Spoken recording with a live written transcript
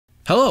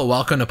Hello,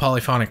 welcome to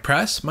Polyphonic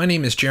Press. My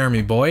name is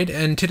Jeremy Boyd,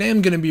 and today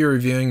I'm going to be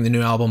reviewing the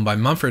new album by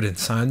Mumford &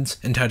 Sons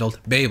entitled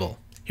Babel.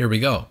 Here we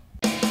go.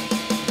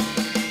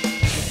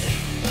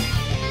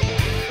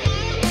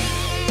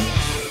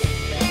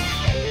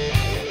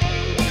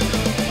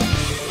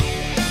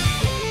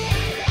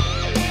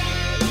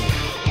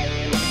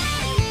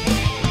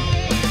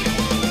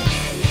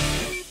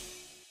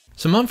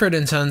 So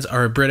Mumford & Sons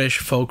are a British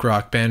folk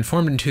rock band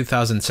formed in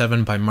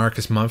 2007 by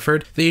Markus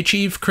Mumford. They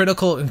achieved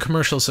critical and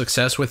commercial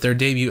success with their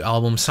debut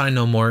album Sign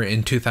No More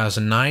in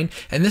 2009,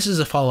 and this is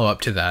a follow-up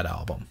to that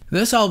album.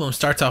 This album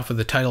starts off with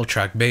the title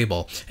track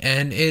Babel,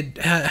 and it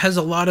has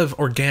a lot of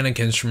organic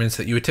instruments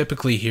that you would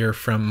typically hear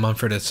from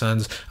Mumford &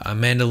 Sons,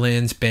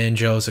 mandolins,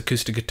 banjos,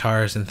 acoustic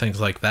guitars, and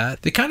things like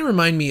that. They kind of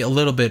remind me a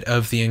little bit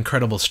of the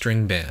Incredible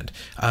String Band,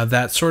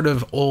 that sort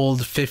of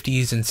old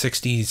 50s and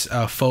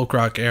 60s folk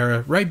rock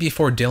era, right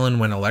before Dylan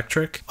went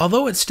electric.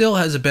 Although it still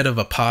has a bit of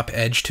a pop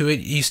edge to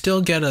it, you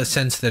still get a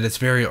sense that it's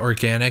very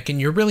organic,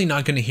 and you're really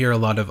not going to hear a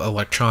lot of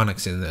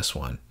electronics in this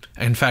one.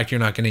 In fact, you're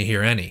not going to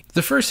hear any.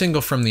 The first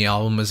single from the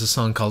album is a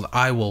song called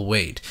I Will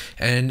Wait,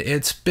 and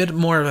it's a bit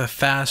more of a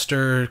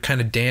faster,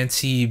 kind of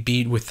dancey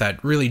beat with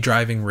that really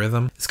driving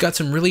rhythm. It's got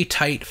some really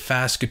tight,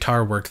 fast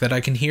guitar work that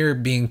I can hear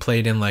being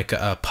played in like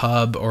a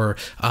pub or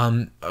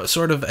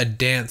sort of a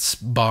dance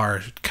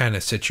bar kind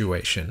of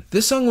situation.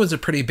 This song was a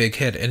pretty big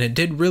hit, and it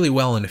did really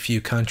well in a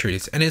few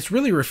countries, and it's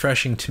really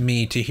refreshing to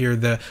me to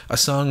hear a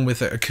song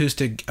with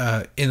acoustic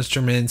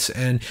instruments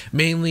and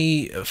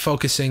mainly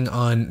focusing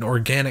on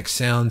organic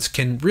sounds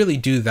can really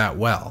do that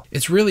well.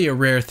 It's really a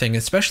rare thing,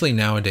 especially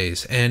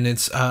nowadays, and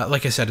it's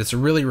like I said, it's a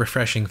really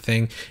refreshing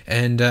thing,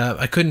 and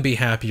I couldn't be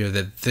happier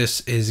that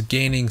this is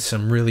gaining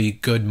some really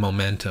good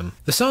momentum.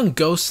 The song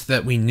Ghosts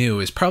That We Knew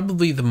is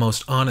probably the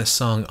most honest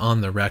song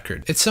on the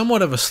record. It's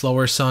somewhat of a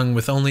slower song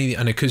with only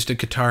an acoustic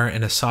guitar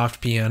and a soft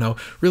piano,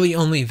 really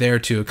only there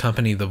to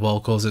accompany the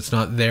vocals. It's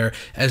not there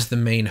as the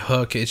main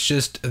hook, it's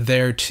just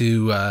there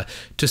to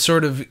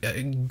sort of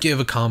give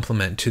a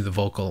compliment to the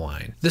vocal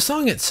line. The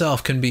song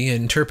itself can be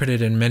interpreted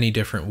in many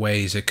different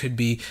ways. It could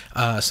be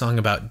a song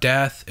about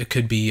death, it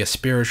could be a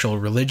spiritual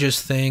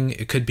religious thing,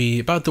 it could be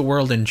about the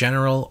world in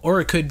general, or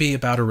it could be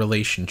about a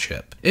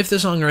relationship. If the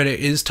songwriter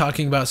is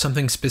talking about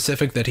something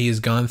specific that he has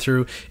gone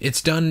through,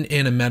 it's done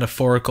in a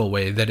metaphorical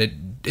way that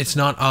it's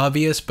not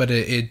obvious, but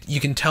you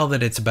can tell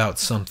that it's about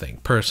something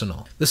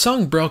personal. The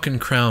song Broken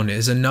Crown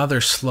is another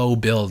slow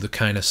build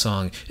kind of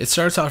song. It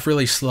starts off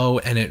really slow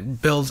and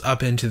it builds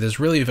up into this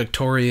really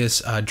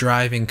victorious,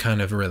 driving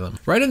kind of rhythm.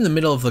 Right in the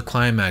middle of the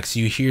climax,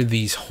 you hear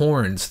these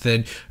horns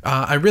that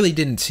I really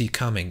didn't see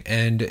coming,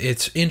 and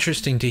it's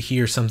interesting to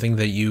hear something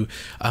that you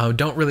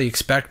don't really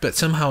expect, but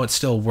somehow it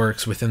still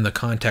works within the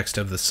context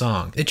of the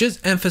song. It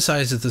just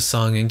emphasizes the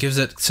song and gives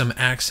it some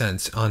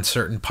accents on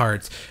certain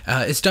parts.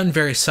 It's done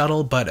very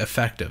subtle but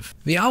effective.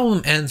 The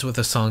album ends with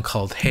a song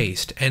called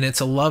Haste, and it's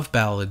a love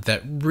ballad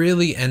that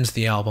really ends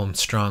the album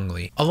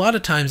strongly. A lot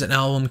of times an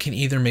album can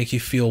either make you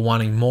feel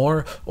wanting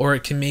more, or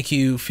it can make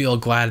you feel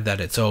glad that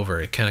it's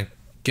over. It kind of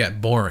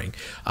get boring.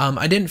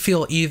 I didn't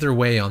feel either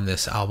way on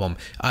this album.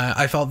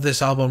 I felt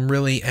this album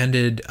really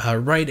ended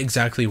right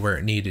exactly where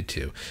it needed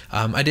to.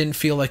 I didn't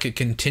feel like it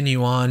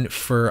continue on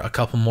for a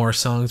couple more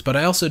songs, but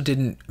I also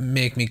didn't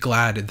make me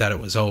glad that it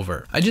was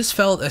over. I just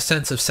felt a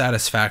sense of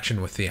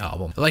satisfaction with the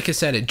album. Like I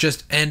said, it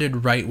just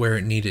ended right where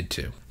it needed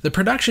to. The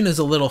production is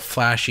a little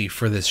flashy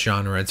for this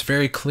genre. It's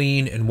very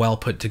clean and well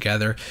put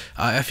together.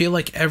 I feel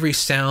like every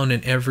sound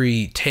and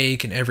every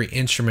take and every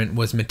instrument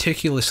was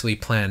meticulously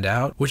planned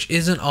out, which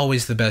isn't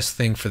always the best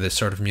thing for this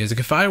sort of music.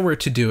 If I were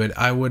to do it,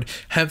 I would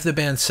have the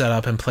band set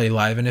up and play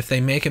live, and if they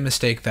make a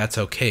mistake, that's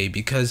okay,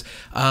 because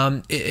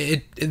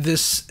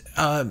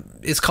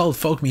it's called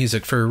folk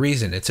music for a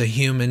reason. It's a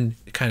human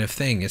kind of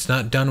thing. It's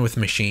not done with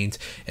machines,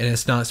 and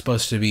it's not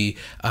supposed to be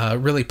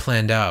really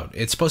planned out.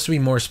 It's supposed to be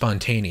more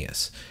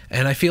spontaneous,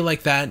 and I feel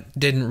like that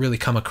didn't really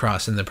come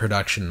across in the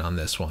production on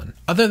this one.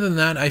 Other than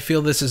that, I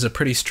feel this is a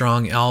pretty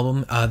strong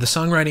album. The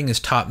songwriting is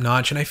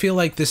top-notch, and I feel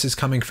like this is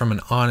coming from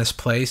an honest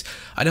place.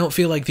 I don't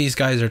feel like these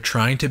guys are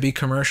trying to be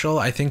commercial.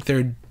 I think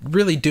they're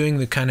really doing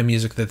the kind of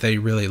music that they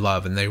really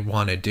love and they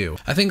want to do.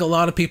 I think a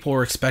lot of people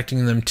were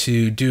expecting them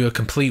to do a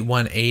complete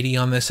 180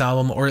 on this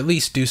album, or at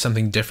least do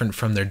something different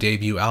from their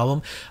debut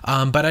album,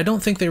 but I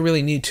don't think they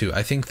really need to.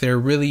 I think they're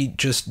really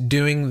just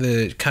doing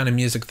the kind of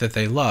music that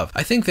they love.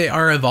 I think they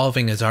are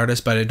evolving as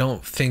artists, but I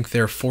don't think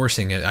they're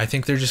forcing it. I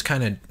think they're just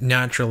kind of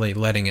naturally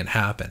letting it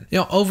happen. You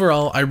know,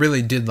 overall, I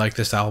really did like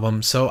this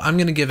album, so I'm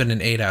going to give it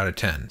an 8 out of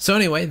 10. So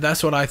anyway,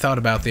 that's what I thought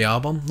about the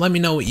album. Let me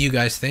know what you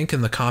guys think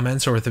in the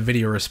comments or with a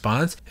video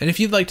response. And if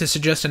you'd like to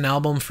suggest an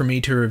album for me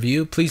to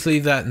review, please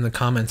leave that in the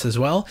comments as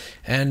well.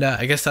 And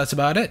I guess that's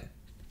about it.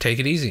 Take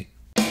it easy.